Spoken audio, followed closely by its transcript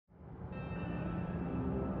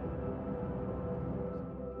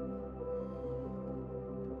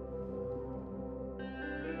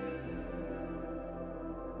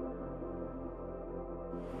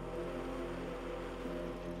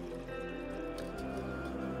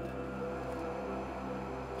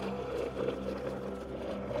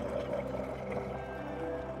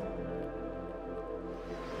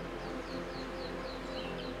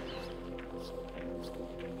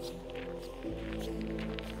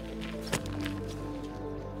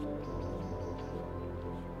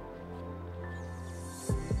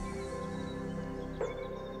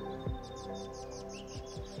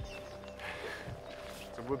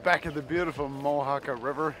We're back at the beautiful Mohaka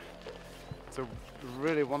River. It's a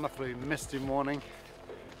really wonderfully misty morning,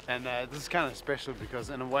 and this is kind of special because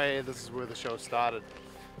in a way this is where the show started.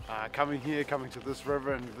 Coming to this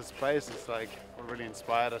river and this place, it's like what really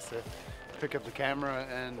inspired us to pick up the camera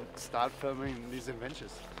and start filming these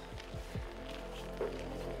adventures.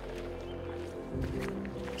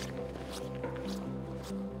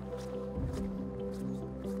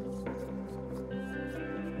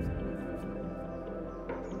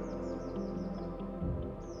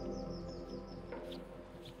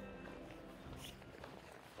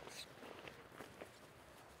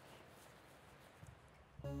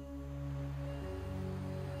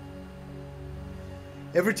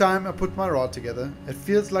 Every time I put my rod together, it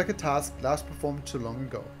feels like a task last performed too long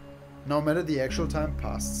ago, no matter the actual time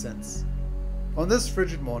passed since. On this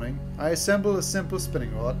frigid morning, I assemble a simple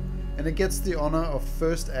spinning rod, and it gets the honor of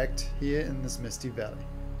first act here in this misty valley.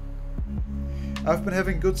 I've been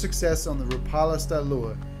having good success on the Rapala style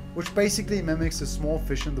lure, which basically mimics a small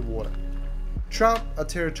fish in the water. Trout are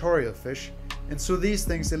territorial fish, and so these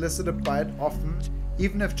things elicit a bite often,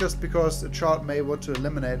 even if just because a trout may want to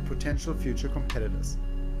eliminate potential future competitors,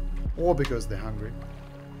 or because they're hungry.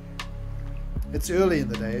 It's early in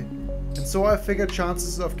the day, and so I figure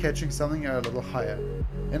chances of catching something are a little higher,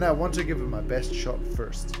 and I want to give it my best shot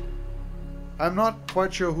first. I'm not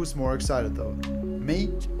quite sure who's more excited though, me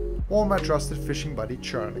or my trusted fishing buddy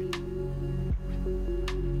Charlie.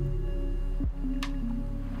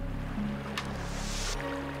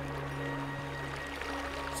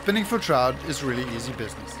 Spinning for trout is really easy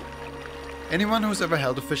business. Anyone who's ever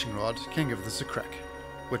held a fishing rod can give this a crack,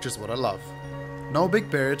 which is what I love. No big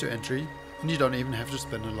barrier to entry, and you don't even have to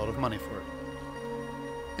spend a lot of money for it.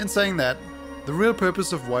 In saying that, the real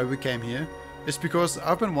purpose of why we came here is because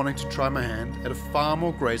I've been wanting to try my hand at a far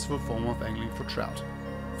more graceful form of angling for trout,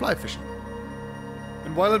 fly fishing.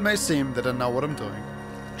 And while it may seem that I know what I'm doing,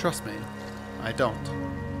 trust me, I don't.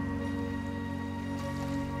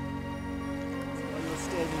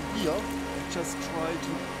 Here and just try to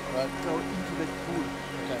go into that pool.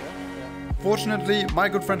 Okay. Yeah. Fortunately, my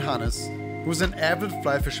good friend Hannes, who's an avid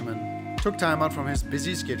fly fisherman, took time out from his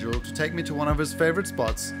busy schedule to take me to one of his favorite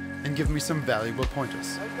spots and give me some valuable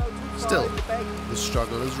pointers. Still, the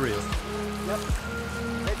struggle is real. Yep,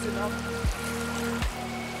 that's enough.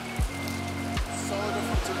 So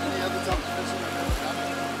different to any other type of fishing I've ever done.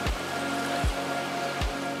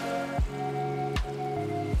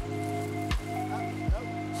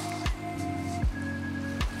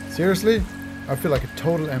 Seriously, I feel like a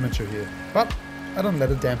total amateur here, but I don't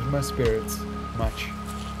let it dampen my spirits much.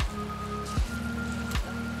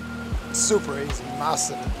 Super easy,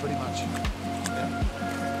 mastered it pretty much. Yeah.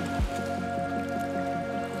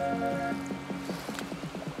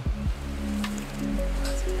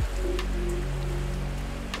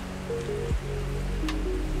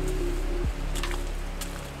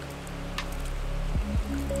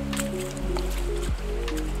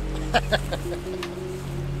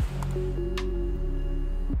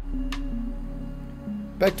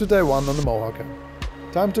 Back to day one on the Mohaka.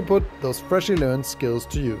 Time to put those freshly learned skills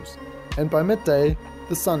to use. And by midday,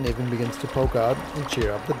 the sun even begins to poke out and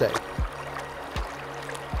cheer up the day.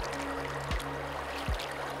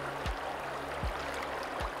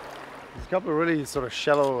 There's a couple of really sort of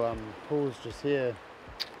shallow pools just here,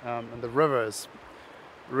 and the river is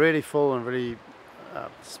really full and really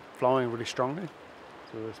flowing really strongly.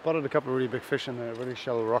 So we spotted a couple of really big fish in a really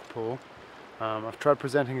shallow rock pool. I've tried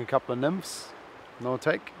presenting a couple of nymphs. No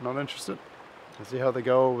take, not interested. Let's see how they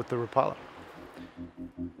go with the Rapala.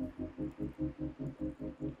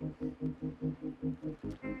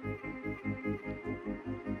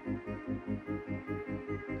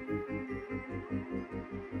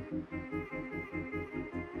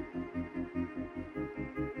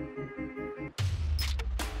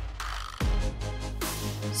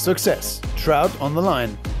 Success! Trout on the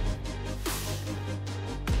line.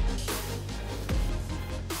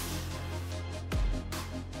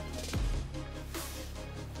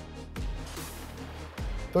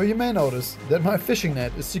 Though you may notice that my fishing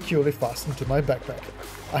net is securely fastened to my backpack.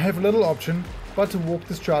 I have little option but to walk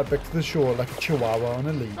this trout back to the shore like a chihuahua on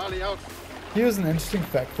a lead. Here's an interesting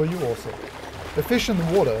fact for you also. The fish in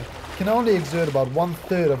the water can only exert about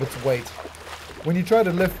 1/3 of its weight. When you try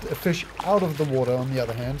to lift a fish out of the water, on the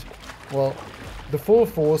other hand, well, the full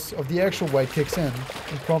force of the actual weight kicks in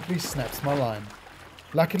and promptly snaps my line.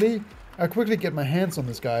 Luckily, I quickly get my hands on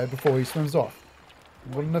this guy before he swims off.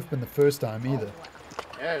 It wouldn't have been the first time either.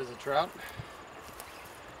 There's a trout.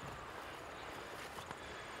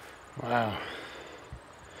 Wow.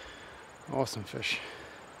 Awesome fish.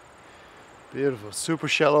 Beautiful, super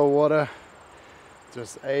shallow water.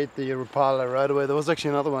 Just ate the Rapala right away. There was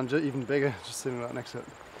actually another one, even bigger, just sitting right next to it.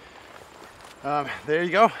 There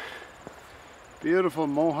you go. Beautiful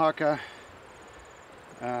Mohaka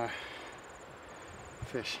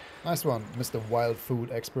fish. Nice one, Mr. Wild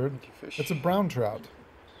Food Expert. Fish. It's a brown trout.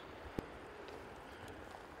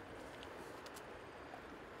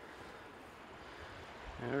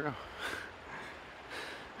 There we go.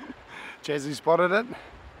 Jay-Z spotted it,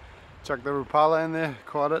 chucked the Rapala in there,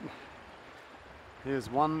 caught it.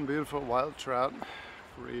 Here's one beautiful wild trout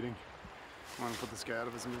for eating. I want to put this guy out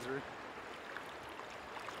of his misery.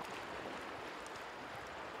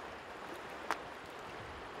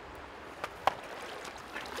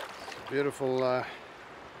 Beautiful,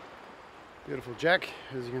 beautiful jack.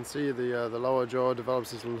 As you can see, the lower jaw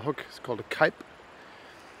develops this little hook. It's called a kype.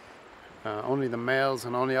 Only the males,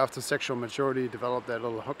 and only after sexual maturity, develop that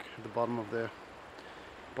little hook at the bottom of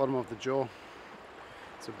the jaw.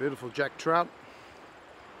 It's a beautiful jack trout.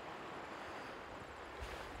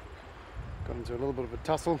 Got into a little bit of a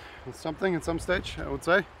tussle with something at some stage, I would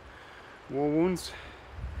say. War wounds.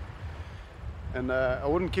 And I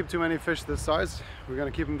wouldn't keep too many fish this size. We're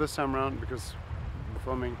going to keep them this time around because we're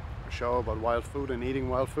filming a show about wild food and eating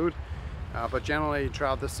wild food. But generally,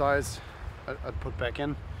 trout this size I'd put back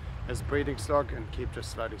in as breeding stock and keep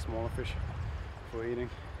just slightly smaller fish for eating.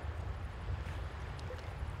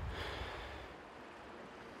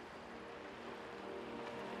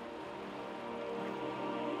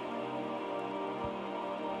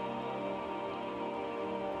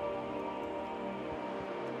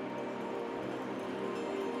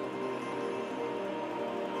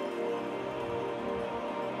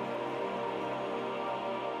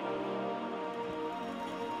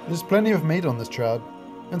 There's plenty of meat on this trout,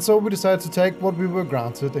 and so we decided to take what we were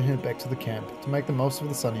granted and head back to the camp to make the most of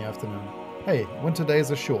the sunny afternoon. Hey, winter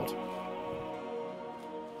days are short.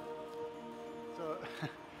 So,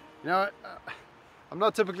 you know, I'm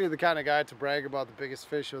not typically the kind of guy to brag about the biggest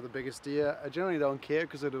fish or the biggest deer. I generally don't care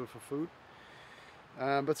because I do it for food.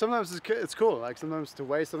 But sometimes it's cool. Like sometimes to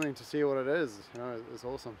weigh something to see what it is, you know, it's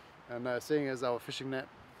awesome. And seeing as our fishing net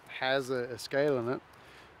has a scale in it,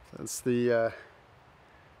 it's the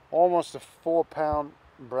almost a 4-pound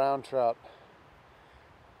brown trout.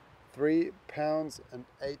 3 pounds and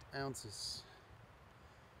 8 ounces.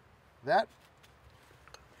 That,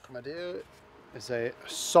 my dear, is a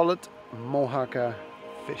solid Mohaka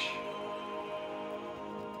fish.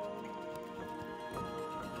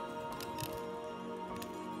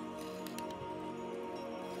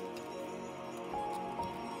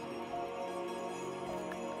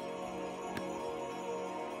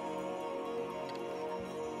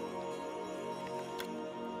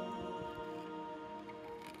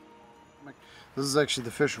 This is actually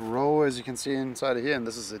the fish roe, as you can see inside of here, and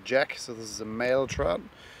this is a jack, so this is a male trout.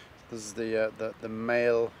 This is the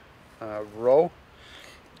male roe.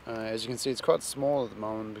 As you can see, it's quite small at the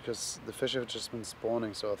moment because the fish have just been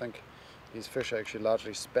spawning, so I think these fish are actually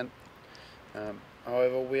largely spent.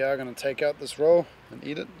 However, we are going to take out this roe and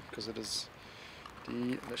eat it because it is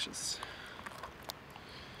delicious.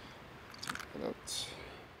 Take it out.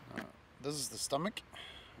 This is the stomach.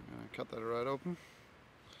 I'm going to cut that right open.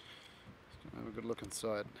 Have a good look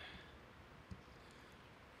inside.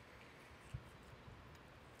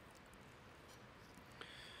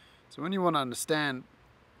 So when you want to understand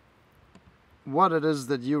what it is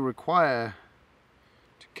that you require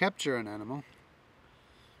to capture an animal,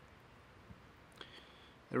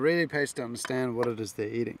 it really pays to understand what it is they're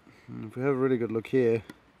eating. And if we have a really good look here,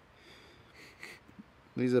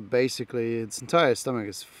 these are basically, its entire stomach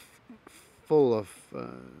is full of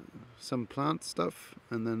some plant stuff,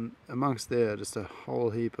 and then amongst there just a whole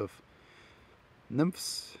heap of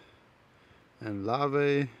nymphs and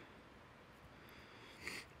larvae.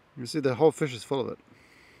 You see the whole fish is full of it.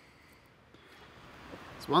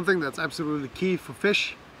 So one thing that's absolutely key for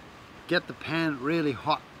fish, get the pan really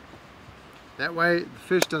hot. That way the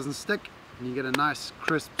fish doesn't stick and you get a nice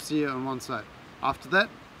crisp sear on one side. After that,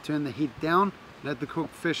 turn the heat down, let the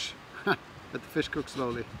fish cook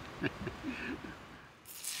slowly.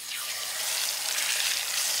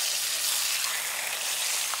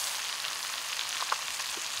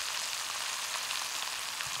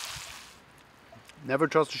 Never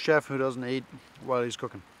trust a chef who doesn't eat while he's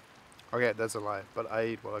cooking. Okay, that's a lie, but I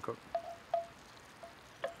eat while I cook.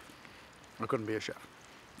 I couldn't be a chef.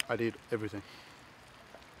 I'd eat everything.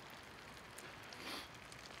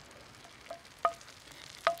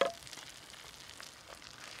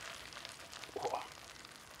 Oh.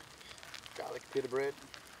 Garlic pita bread.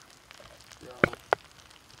 Yeah.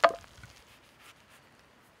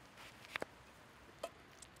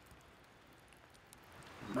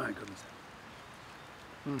 My goodness.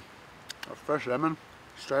 fresh lemon,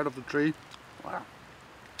 straight off the tree. Wow.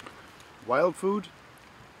 Wild food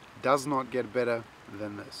does not get better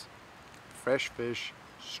than this. Fresh fish,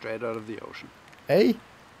 straight out of the ocean. Hey?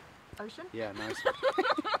 Ocean? Yeah, nice.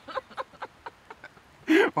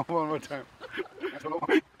 One more time.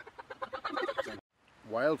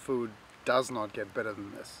 Wild food does not get better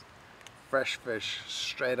than this. Fresh fish,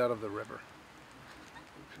 straight out of the river.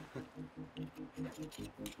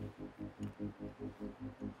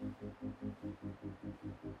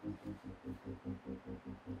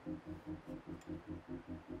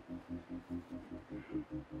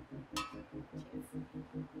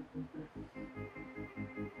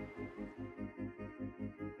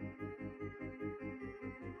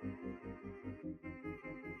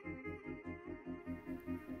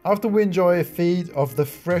 After we enjoy a feed of the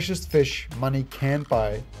freshest fish money can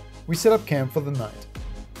buy, we set up camp for the night.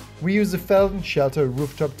 We use a Felden Shelter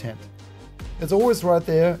rooftop tent. It's always right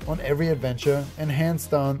there on every adventure and hands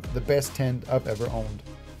down the best tent I've ever owned.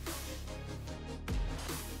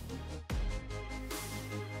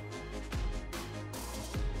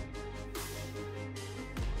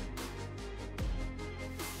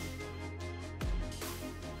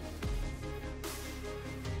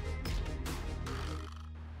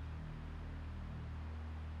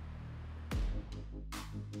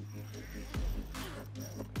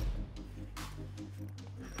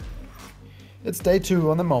 It's day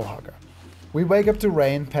 2 on the Mohaka. We wake up to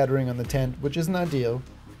rain pattering on the tent, which isn't ideal,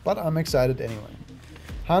 but I'm excited anyway.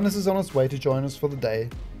 Hannes is on his way to join us for the day,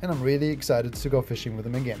 and I'm really excited to go fishing with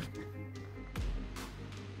him again.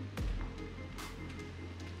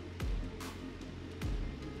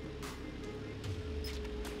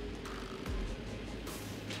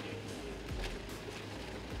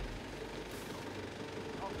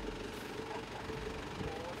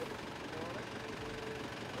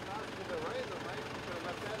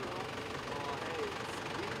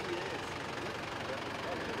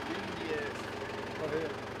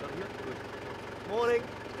 Morning.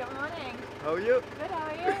 Good morning. How are you? Good, how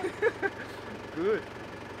are you? Good.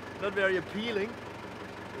 Not very appealing.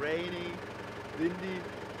 Rainy, windy,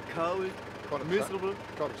 cold, miserable.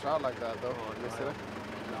 Caught a trout like that though. Oh, yesterday.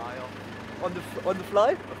 liar. On the fly?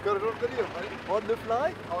 I've got it on video, buddy. On the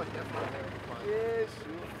fly? Oh, definitely. Yes,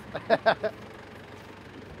 sure.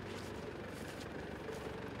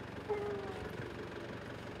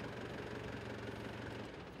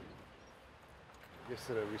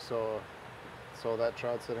 Yesterday we saw that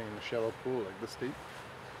trout sitting in a shallow pool like this deep.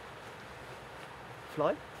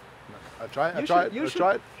 Fly? I tried with the fly. You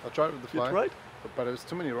tried? But there was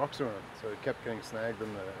too many rocks around, so it kept getting snagged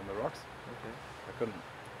in the rocks. Okay. I couldn't.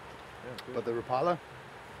 Yeah, good. But the Rapala,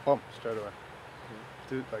 boom, straight away.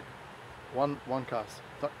 Dude, like one cast,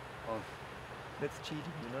 tuck, on. That's cheating,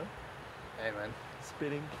 you know? Hey man,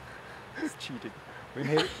 Spinning is cheating.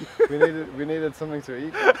 we needed something to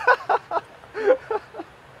eat.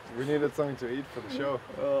 We needed something to eat for the show.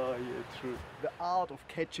 Oh, yeah, true. The art of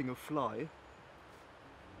catching a fly.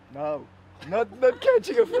 No, not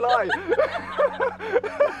catching a fly.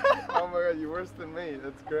 Oh my god, you're worse than me.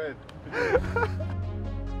 That's great.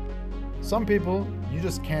 Some people you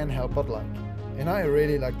just can't help but like, and I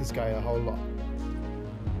really like this guy a whole lot.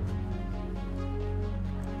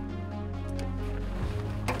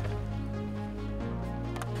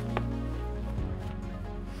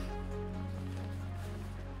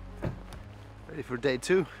 Ready for day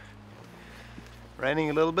 2. Raining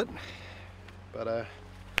a little bit, but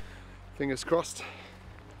fingers crossed.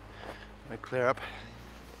 Might clear up.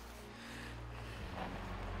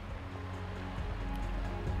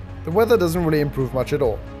 The weather doesn't really improve much at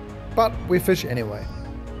all, but we fish anyway.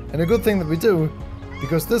 And a good thing that we do,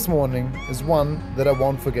 because this morning is one that I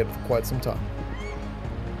won't forget for quite some time.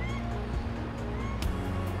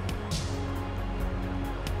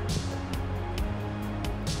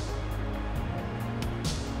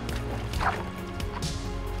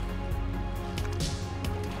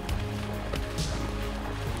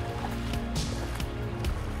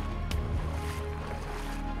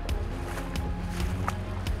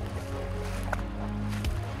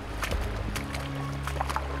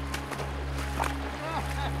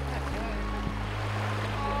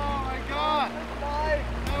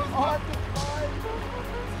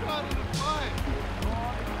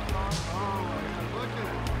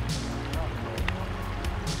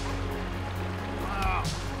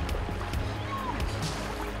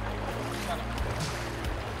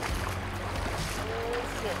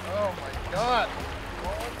 Oh my god!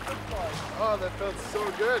 Oh, that felt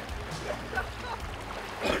so good!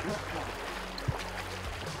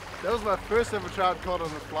 That was my first ever trout caught on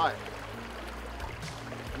a fly.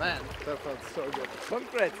 Man, that felt so good.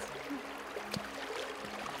 Congrats.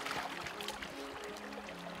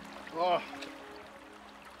 Oh.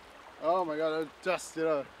 Oh my god, it just,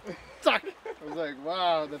 stuck. I was like,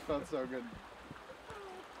 wow, that felt so good.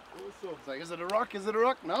 Awesome. It's like, is it a rock? Is it a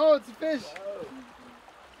rock? No, it's a fish.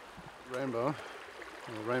 Rainbow. Or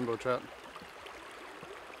rainbow trout.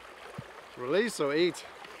 Release or eat?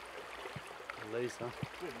 Release, huh?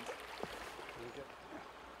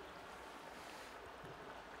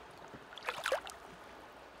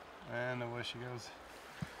 And away she goes.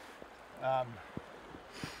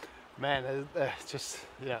 Man, it's just,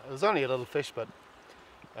 it was only a little fish, but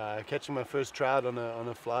catching my first trout on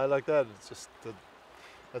a fly like that, it's just,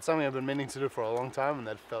 that's something I've been meaning to do for a long time, and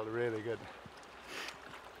that felt really good.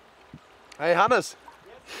 Hey Hannes,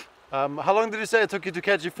 how long did you say it took you to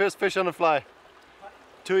catch your first fish on a fly?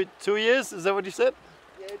 2 years, is that what you said?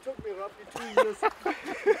 Yeah, it took me roughly 2 years.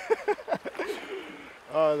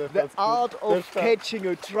 Oh, that The felt art good. of catching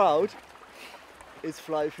a trout is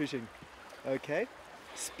fly fishing. Okay?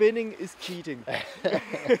 Spinning is cheating.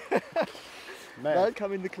 Man,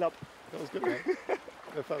 Welcome in the club. that was good, man.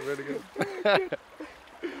 That felt really good.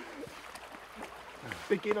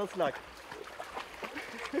 Beginner's luck.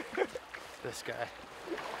 This guy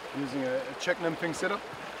using a check nymphing setup.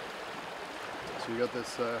 So you got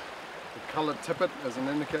this the coloured tippet as an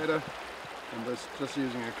indicator, and this just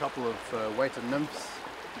using a couple of weighted nymphs.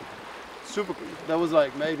 Super cool. That was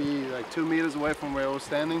like maybe like 2 meters away from where I was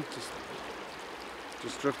standing,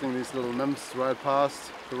 just drifting these little nymphs right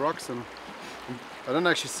past the rocks, and I didn't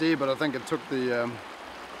actually see, but I think it took the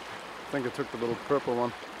little purple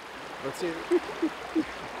one. Let's see.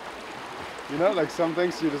 Like some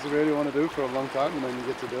things you just really want to do for a long time, and then you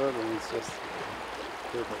get to do it, and it's just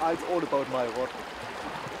perfect. It's all about my rod.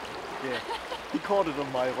 Yeah, he caught it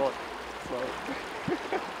on my rod. So.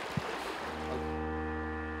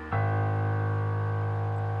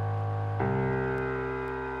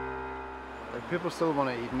 Like, people still want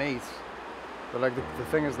to eat meat, but like the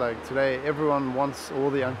thing is, like today everyone wants all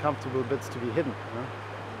the uncomfortable bits to be hidden.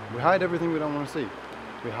 We hide everything we don't want to see.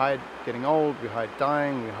 We hide getting old, we hide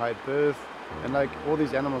dying, we hide birth, and like all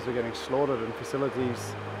these animals are getting slaughtered in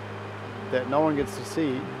facilities that no one gets to see,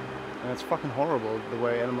 and it's fucking horrible the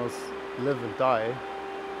way animals live and die.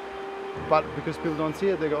 But because people don't see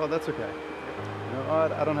it, they go, oh, that's okay.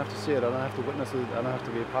 Oh, I don't have to see it, I don't have to witness it, I don't have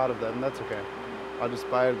to be a part of that, and that's okay. I'll just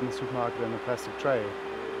buy it in the supermarket in a plastic tray.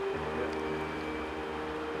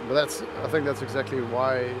 But I think that's exactly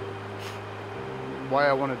why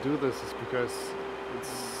I want to do this, is because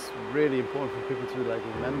it's really important for people to like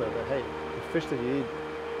remember that, hey, the fish that you eat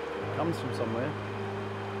comes from somewhere.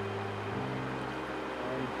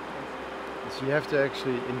 So you have to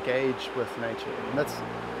actually engage with nature, and that's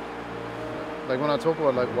like when I talk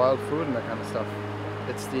about like wild food and that kind of stuff,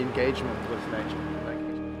 it's the engagement with nature.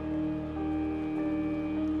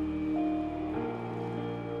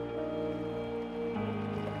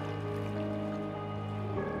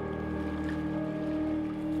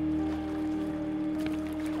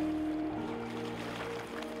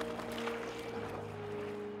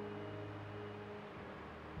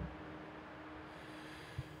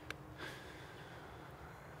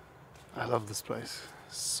 I love this place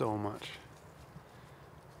so much.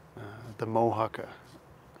 The Mohaka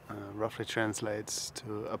roughly translates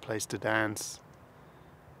to a place to dance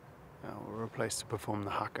or a place to perform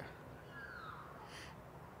the haka.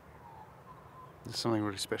 There's something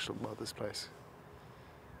really special about this place.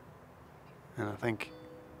 And I think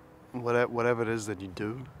whatever it is that you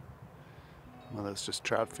do, whether it's just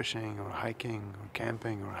trout fishing or hiking or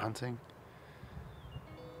camping or hunting,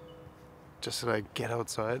 just to like get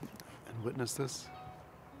outside and witness this,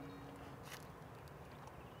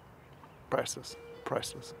 priceless,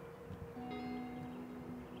 priceless.